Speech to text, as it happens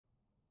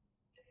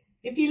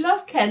If you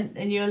love Kent,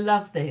 then you'll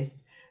love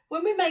this.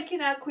 When we're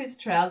making our quiz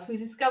trails, we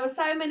discover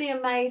so many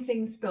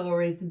amazing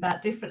stories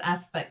about different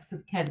aspects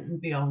of Kent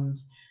and beyond.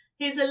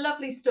 Here's a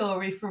lovely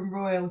story from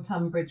Royal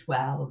Tunbridge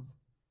Wells.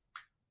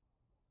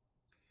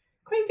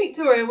 Queen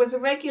Victoria was a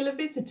regular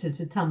visitor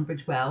to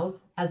Tunbridge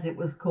Wells, as it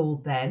was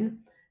called then.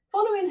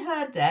 Following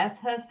her death,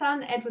 her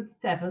son Edward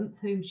VII,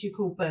 whom she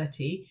called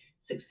Bertie,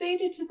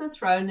 succeeded to the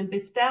throne and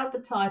bestowed the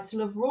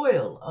title of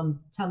Royal on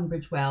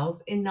Tunbridge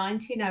Wells in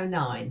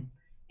 1909,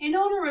 in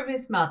honour of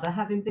his mother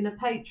having been a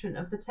patron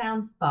of the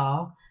town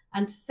spa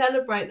and to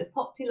celebrate the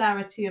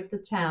popularity of the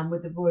town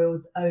with the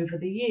royals over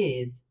the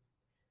years.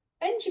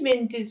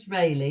 Benjamin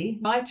Disraeli,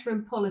 writer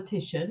and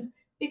politician,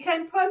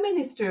 became Prime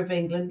Minister of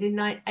England in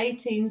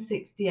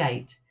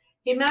 1868.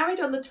 He married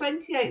on the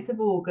 28th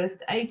of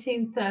August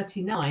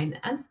 1839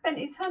 and spent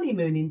his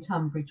honeymoon in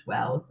Tunbridge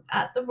Wells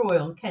at the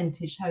Royal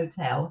Kentish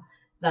Hotel,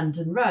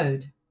 London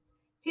Road.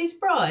 His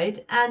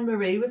bride, Anne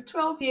Marie, was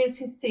 12 years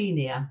his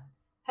senior,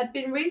 had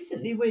been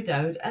recently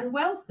widowed and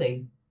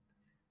wealthy.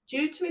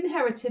 Due to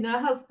inheriting her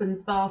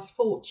husband's vast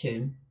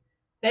fortune,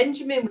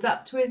 Benjamin was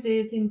up to his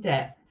ears in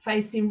debt,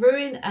 facing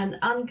ruin, and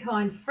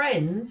unkind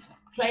friends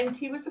claimed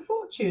he was a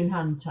fortune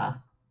hunter.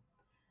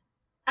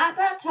 At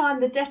that time,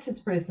 the debtor's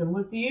prison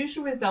was the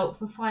usual result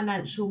for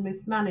financial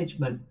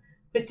mismanagement,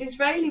 but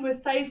Disraeli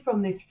was saved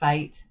from this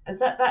fate,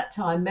 as at that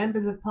time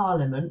members of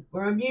Parliament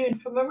were immune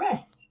from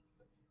arrest.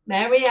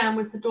 Mary Ann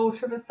was the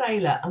daughter of a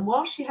sailor, and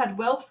while she had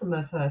wealth from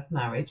her first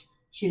marriage,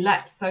 she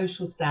lacked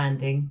social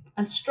standing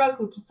and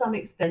struggled to some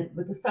extent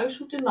with the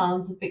social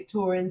demands of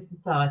Victorian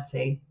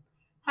society.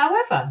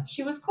 However,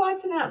 she was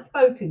quite an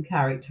outspoken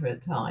character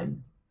at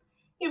times.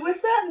 It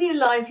was certainly a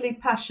lively,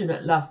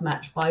 passionate love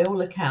match by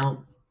all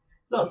accounts.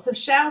 Lots of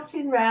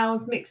shouting,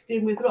 rows mixed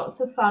in with lots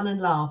of fun and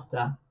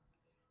laughter.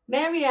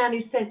 Mary Ann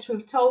is said to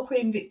have told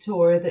Queen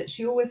Victoria that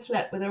she always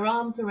slept with her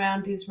arms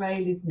around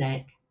Disraeli's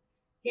neck.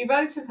 He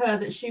wrote of her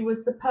that she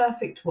was the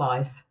perfect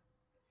wife.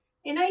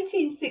 In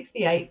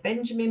 1868,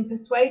 Benjamin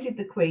persuaded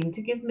the Queen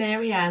to give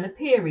Mary Ann a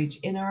peerage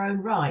in her own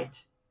right,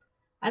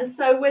 and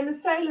so when the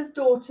sailor's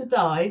daughter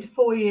died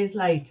 4 years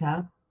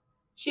later,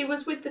 she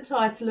was with the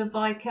title of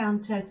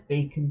Viscountess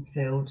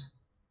Beaconsfield.